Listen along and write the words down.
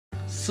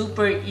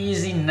super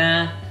easy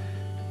na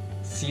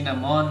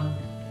cinnamon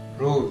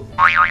roll.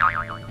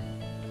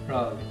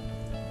 Roll.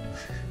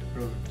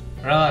 Roll.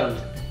 Roll.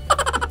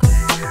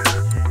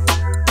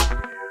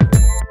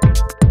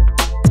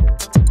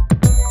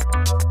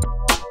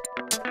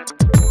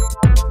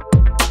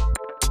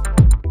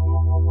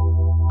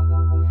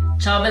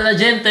 Ciao bella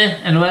gente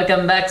and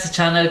welcome back sa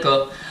channel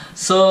ko.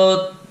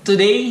 So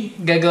today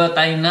gagawa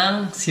tayo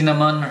ng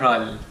cinnamon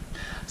roll.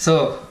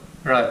 So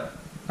roll,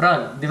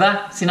 di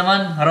ba?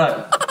 Cinnamon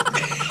roll.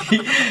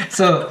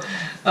 So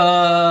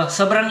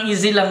sobrang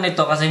easy lang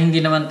nito kasi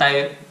hindi naman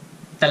tayo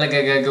talaga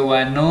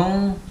gagawa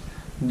nung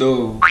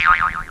dough.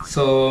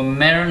 So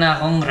meron na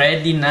akong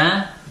ready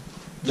na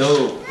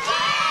dough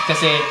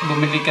kasi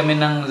bumili kami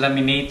ng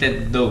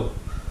laminated dough.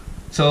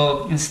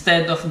 So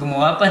instead of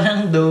gumawa pa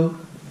ng dough,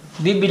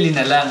 bibili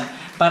na lang.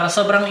 Para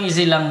sobrang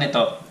easy lang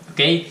nito.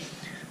 Okay?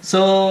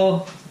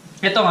 So,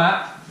 ito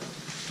nga.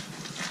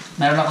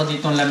 Meron ako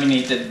ditong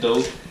laminated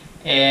dough.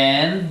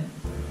 And,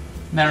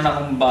 meron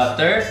akong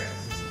butter,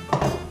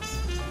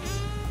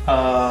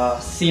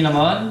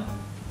 cinnamon,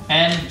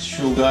 and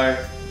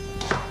sugar.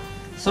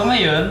 So,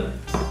 ngayon,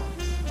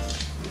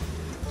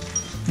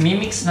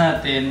 mimix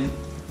natin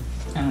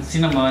ang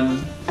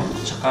cinnamon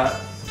at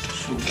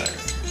sugar.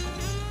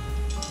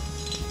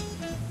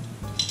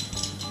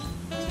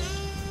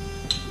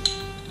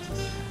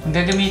 Ang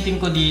gagamitin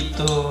ko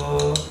dito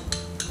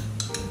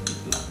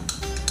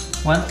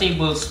 1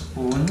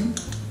 tablespoon.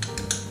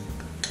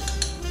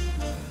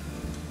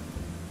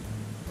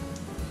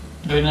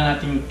 Gawin na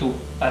natin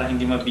 2 para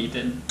hindi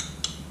mabitin.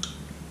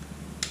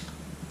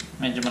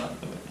 Medyo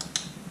malaki.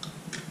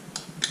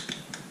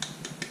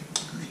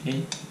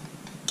 Okay.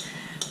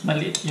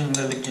 Maliit yung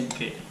lalagyan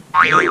ko eh.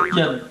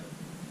 Yan.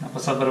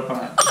 Napasabara pa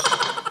nga.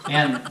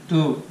 Ayan.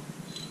 2.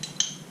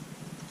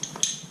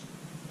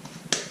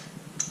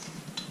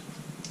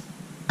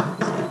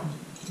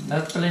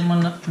 Dapat pala mo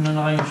na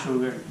kayong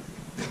sugar.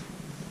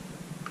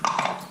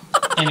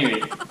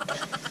 Anyway.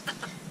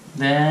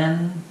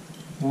 Then,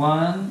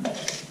 1,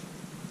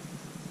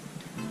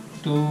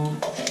 2,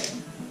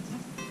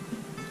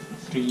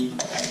 3,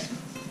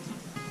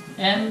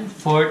 and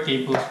 4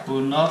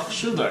 tablespoons of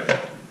sugar.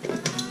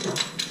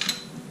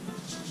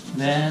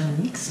 Then,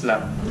 mix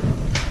lang.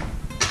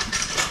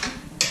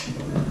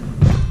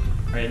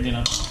 Ready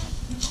na.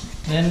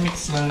 Then,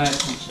 mix lang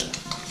natin siya.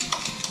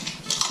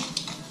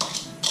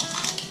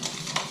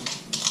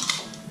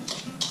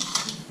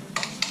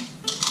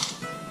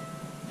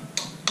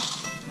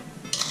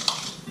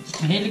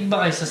 Mahilig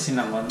ba kayo sa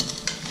cinnamon?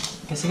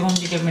 Kasi kung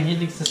hindi kayo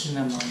mahilig sa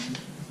cinnamon,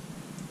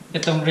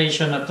 itong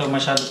ratio na to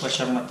masyado pa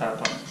siyang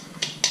matapang.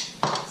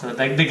 So,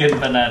 dagdagan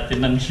pa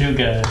natin ng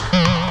sugar.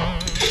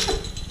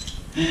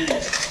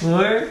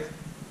 4,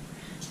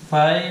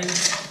 5,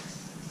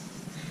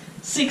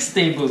 6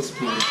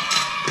 tablespoons.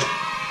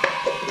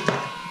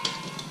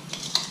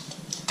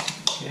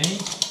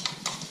 Okay.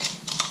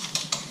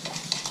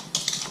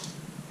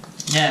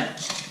 Yan.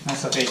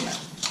 Nasa okay na.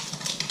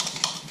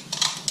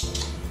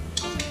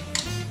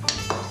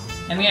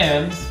 And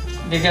ngayon,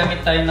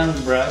 gagamit tayo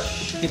ng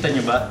brush. Kita nyo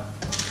ba?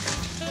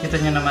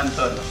 Kita nyo naman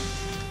to, no?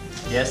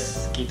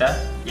 Yes? Kita?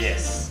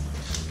 Yes.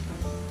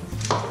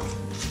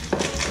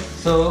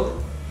 So,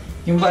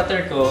 yung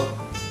butter ko,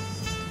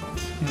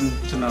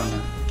 tunaw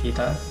na.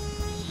 Kita?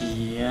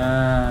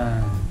 Yan.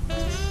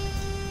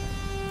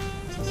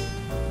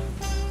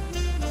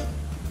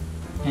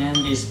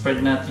 And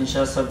i-spread natin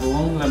siya sa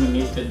buong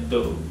laminated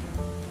dough.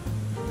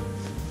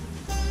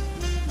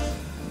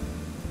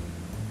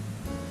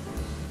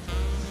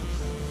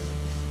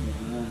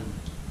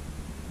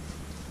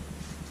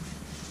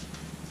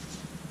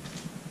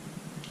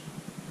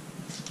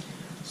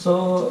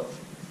 So,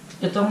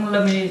 itong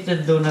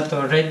laminated dough na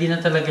to, ready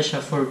na talaga siya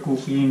for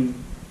cooking.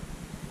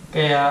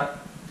 Kaya,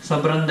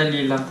 sobrang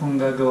dali lang kung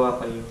gagawa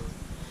kayo.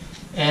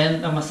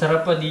 And, ang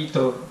masarap pa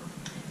dito,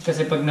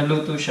 kasi pag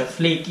naluto siya,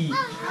 flaky.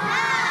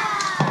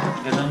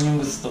 Ganon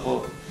yung gusto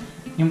ko.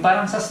 Yung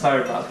parang sa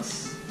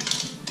Starbucks.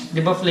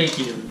 Di ba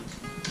flaky yun?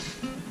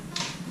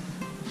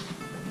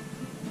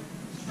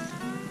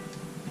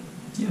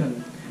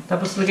 Yun.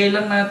 Tapos, lagay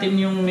lang natin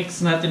yung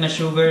mix natin na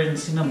sugar and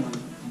cinnamon.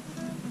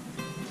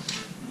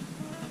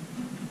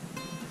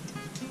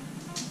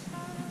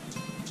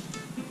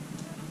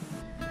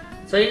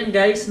 So yun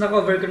guys,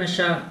 na-cover ko na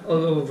siya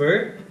all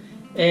over.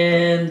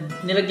 And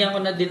nilagyan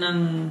ko na din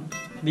ng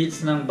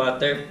bits ng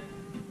butter.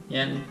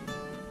 Yan.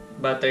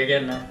 Butter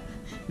yan ha.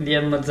 Hindi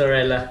yan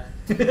mozzarella.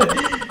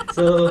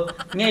 So,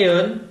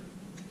 ngayon,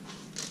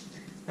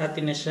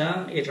 atin na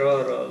siyang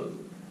i-roll.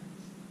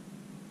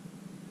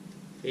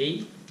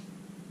 Okay?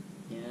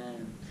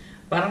 Yan.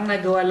 Parang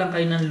nagawa lang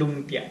kayo ng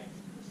lumpia.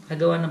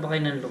 Nagawa na ba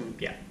kayo ng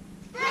lumpia?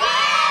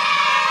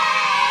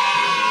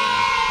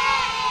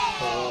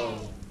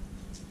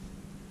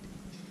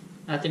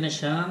 Atin na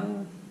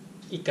siyang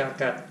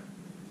ikakat.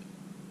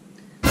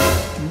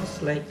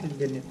 Most likely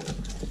ganito.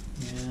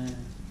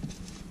 Yan.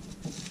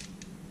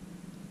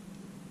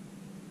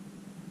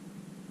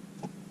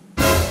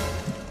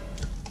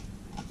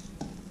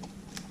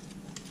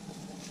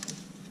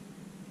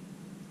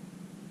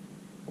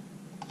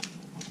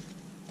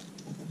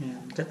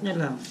 Cut nyo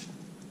lang.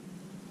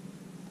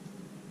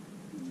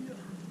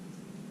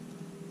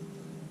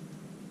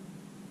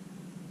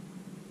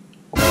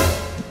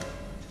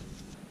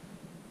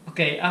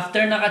 Okay,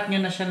 after nakat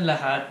nyo na siyang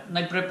lahat,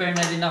 nag-prepare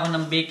na din ako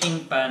ng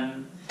baking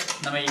pan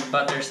na may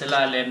butter sa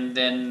lalim.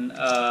 Then,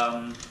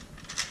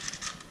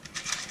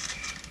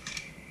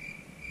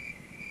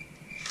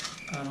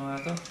 ano nga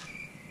to?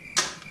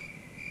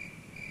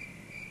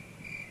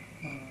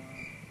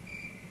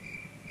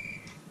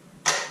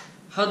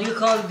 How do you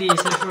call this?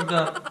 I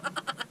forgot.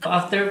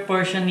 After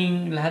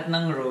portioning lahat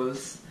ng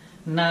rolls,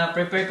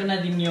 na-prepare ko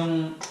na din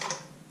yung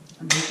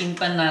baking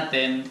pan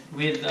natin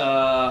with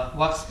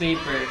wax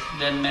paper.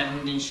 Then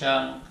meron din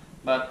siyang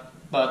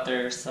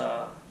butter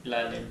sa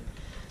ilalim.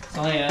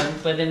 So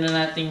ngayon, pwede na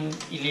nating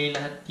ilay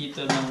lahat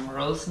dito ng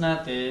rolls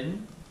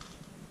natin.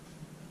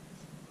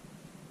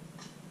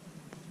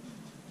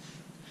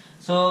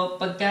 So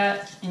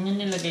pagka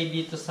inyo nilagay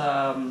dito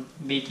sa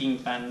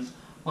baking pan,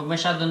 huwag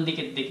masyadong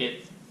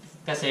dikit-dikit.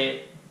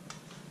 Kasi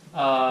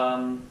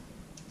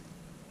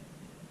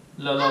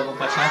lolobo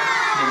pa siya.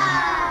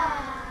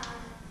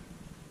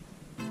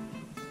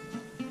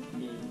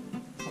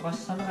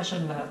 Sana ka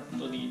siyang lahat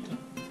ito dito.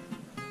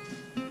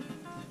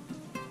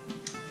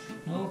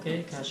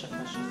 Okay, kasha.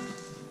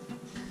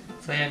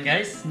 So ayan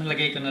guys,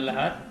 nalagay ko na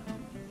lahat.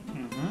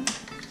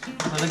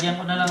 Lagyan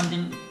ko na lang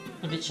din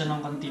ulit siya ng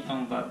konti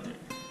pang butter.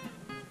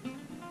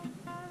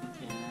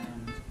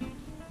 Ayan.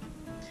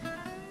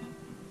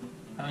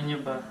 Alam nyo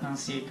ba ang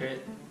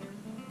secret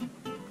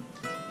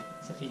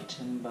sa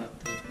kitchen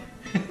butter?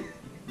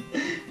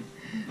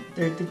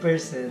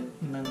 30%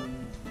 ng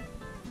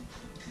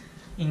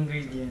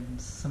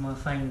ingredients sa mga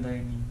fine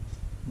dining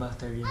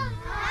butter yun.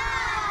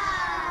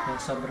 Kaya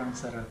sobrang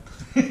sarap.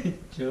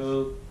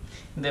 Joke.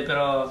 Hindi,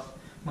 pero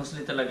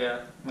mostly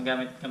talaga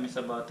magamit kami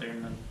sa butter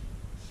nun.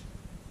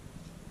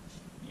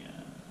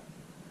 Yeah.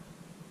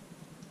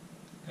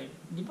 Ay,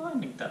 di ba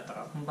kayo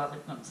nagtataka kung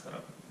bakit ang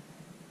sarap?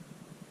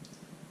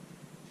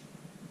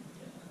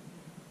 Yeah.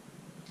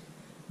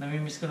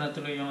 Namimiss ko na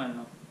tuloy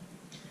yung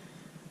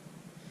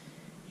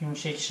yung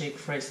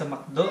shake fry sa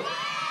McDo.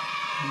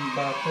 Yung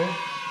butter.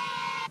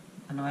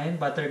 Ano nga yun?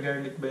 Butter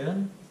garlic ba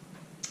yun?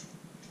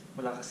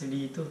 Wala kasi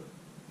dito.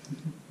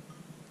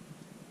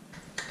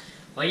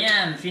 O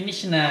yan,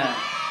 finish na.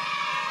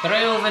 Pero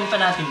i-oven pa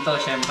natin to,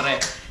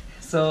 syempre.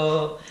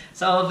 So,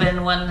 sa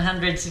oven,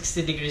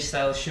 160 degrees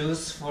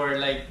Celsius for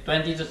like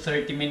 20 to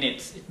 30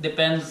 minutes. It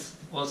depends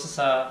also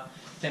sa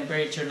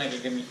temperature na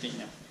gagamitin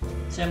nyo.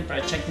 Syempre,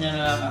 check nyo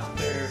na lang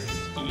after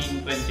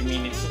 15-20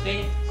 minutes,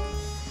 okay?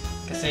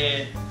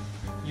 Kasi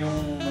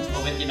yung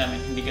oven din namin,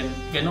 hindi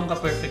ganun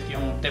ka-perfect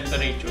yung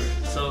temperature.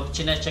 So,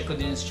 chine-check ko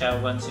din siya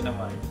once in a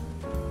while.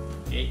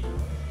 Okay?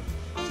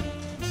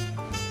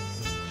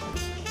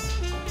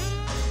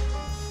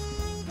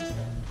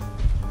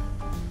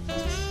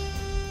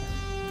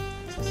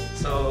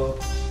 So,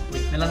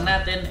 wait na lang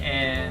natin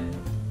and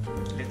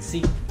let's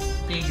see.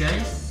 Okay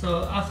guys,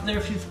 so after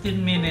 15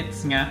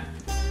 minutes nga,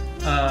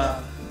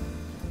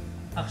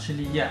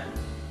 actually yeah,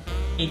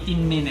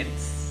 18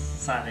 minutes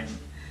sa akin.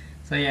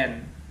 So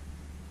yan.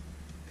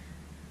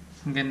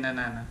 Ang ganda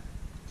na.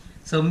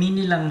 So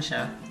mini lang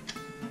siya.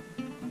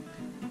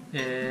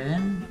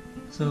 And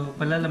so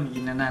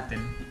palalamigin na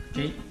natin.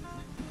 Okay?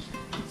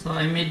 So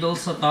I made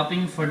also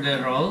topping for the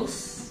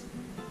rolls.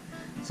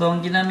 So ang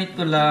ginamit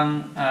ko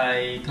lang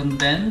ay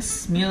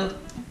condensed milk.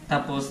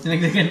 Tapos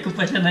dinagdagan ko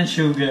pa siya ng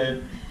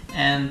sugar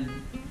and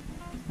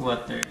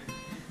water.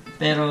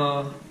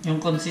 Pero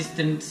yung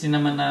consistency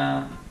naman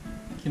na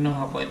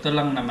kinuha ko, ito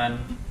lang naman.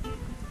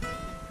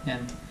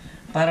 Yan.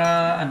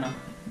 Para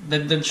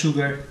dagdag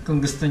sugar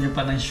kung gusto nyo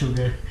pa ng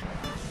sugar.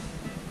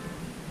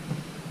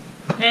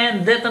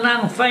 And ito na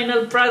ang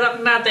final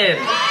product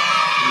natin.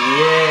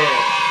 Yeah!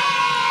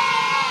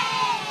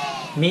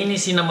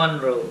 Mini cinnamon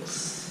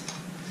rolls.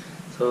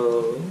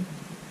 So,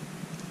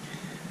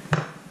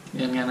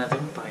 yan nga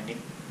natin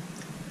pakinig.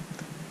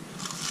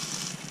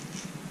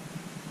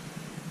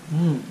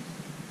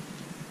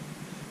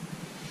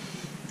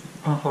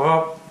 Ang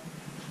harap.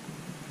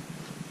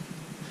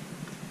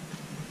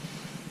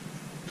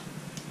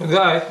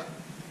 Guys,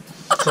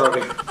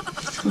 sorry.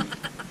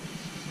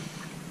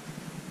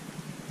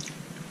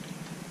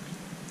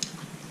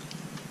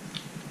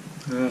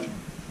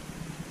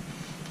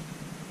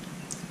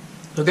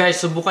 So guys,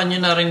 subukan nyo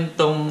na rin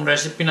tong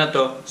recipe na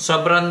to.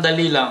 Sobrang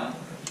dali lang.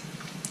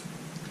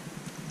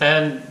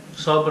 And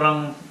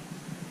sobrang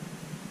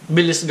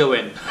bilis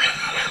gawin.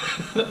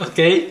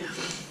 Okay?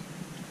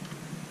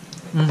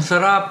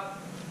 Sarap.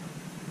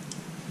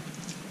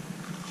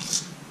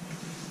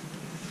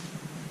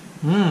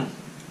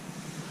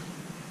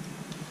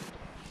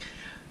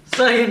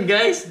 So yun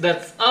guys,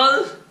 that's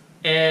all.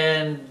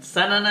 And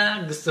sana na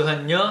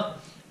gustuhan nyo.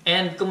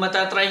 And kung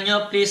matatry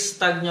nyo, please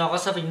tag nyo ako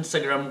sa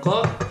Instagram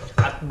ko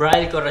at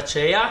Bryl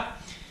Corachea.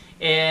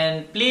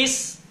 And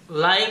please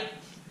like,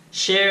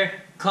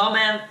 share,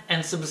 comment,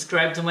 and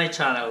subscribe to my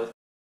channel.